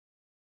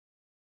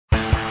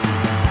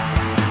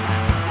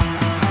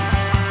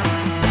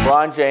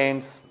LeBron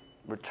James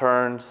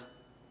returns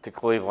to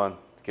Cleveland,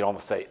 you can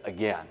almost say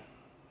again,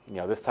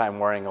 this time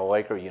wearing a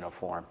Laker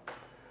uniform.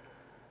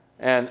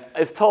 And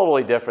it's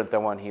totally different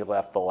than when he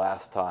left the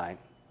last time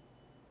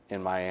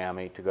in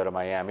Miami to go to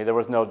Miami. There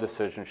was no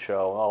decision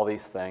show, all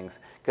these things.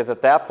 Because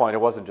at that point, it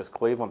wasn't just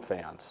Cleveland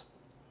fans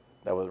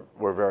that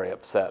were very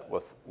upset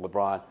with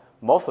LeBron.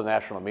 Most of the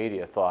national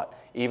media thought,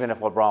 even if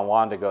LeBron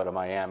wanted to go to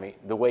Miami,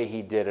 the way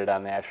he did it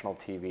on national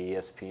TV,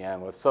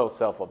 ESPN, was so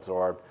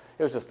self-absorbed.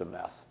 It was just a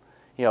mess.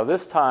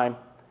 This time,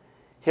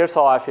 here's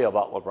how I feel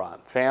about LeBron.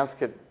 Fans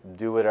could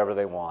do whatever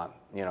they want.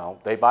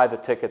 They buy the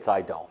tickets,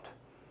 I don't.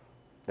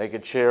 They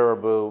could cheer or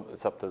boo,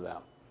 it's up to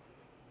them.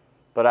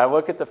 But I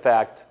look at the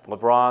fact,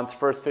 LeBron's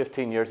first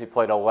 15 years, he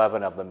played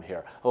 11 of them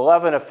here.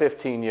 11 of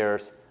 15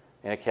 years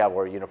in a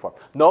Cavalier uniform.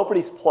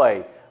 Nobody's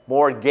played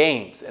more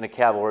games in a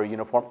Cavalier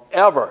uniform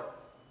ever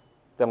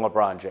than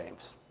LeBron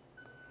James.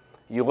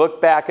 You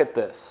look back at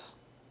this.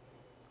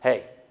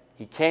 Hey,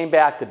 he came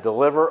back to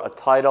deliver a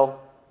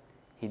title.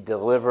 He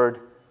delivered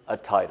a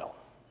title.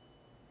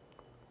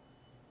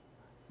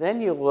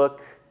 Then you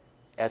look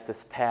at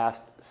this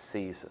past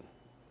season,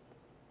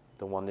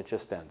 the one that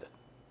just ended,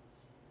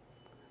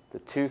 the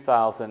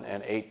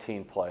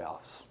 2018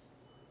 playoffs.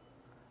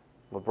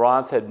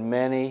 LeBron's had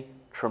many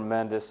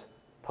tremendous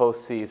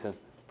postseason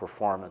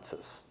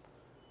performances.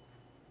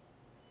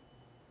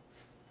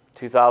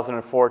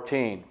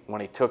 2014, when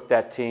he took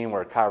that team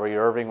where Kyrie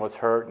Irving was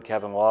hurt and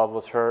Kevin Love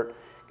was hurt,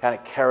 kind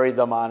of carried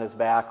them on his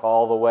back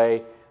all the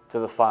way to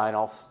the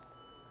finals.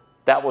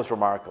 That was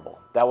remarkable.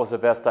 That was the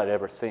best I'd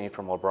ever seen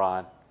from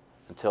LeBron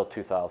until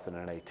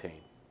 2018.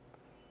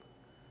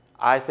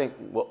 I think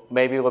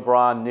maybe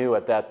LeBron knew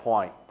at that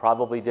point,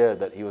 probably did,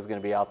 that he was going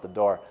to be out the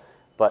door.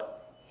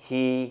 But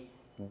he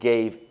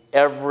gave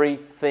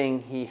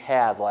everything he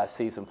had last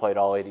season, played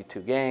all 82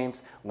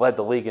 games, led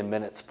the league in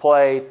minutes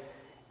played,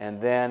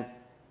 and then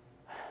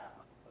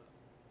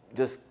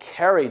just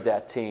carried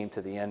that team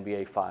to the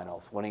NBA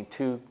Finals, winning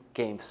 2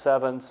 Game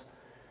 7s.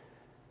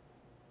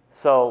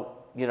 So,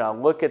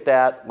 look at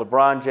that.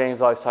 LeBron James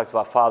always talks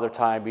about father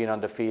time, being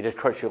undefeated. Of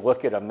course, you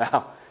look at him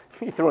now.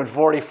 He threw in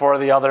 44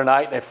 the other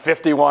night and had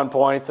 51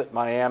 points at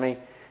Miami.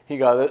 He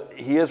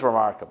is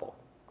remarkable.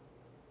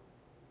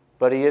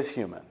 But he is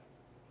human.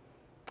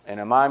 And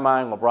in my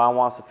mind, LeBron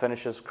wants to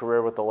finish his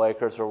career with the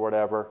Lakers or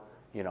whatever.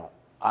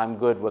 I'm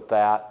good with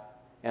that.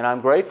 And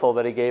I'm grateful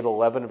that he gave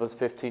 11 of his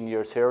 15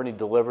 years here and he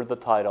delivered the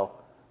title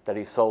that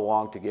he so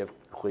longed to give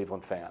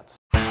Cleveland fans.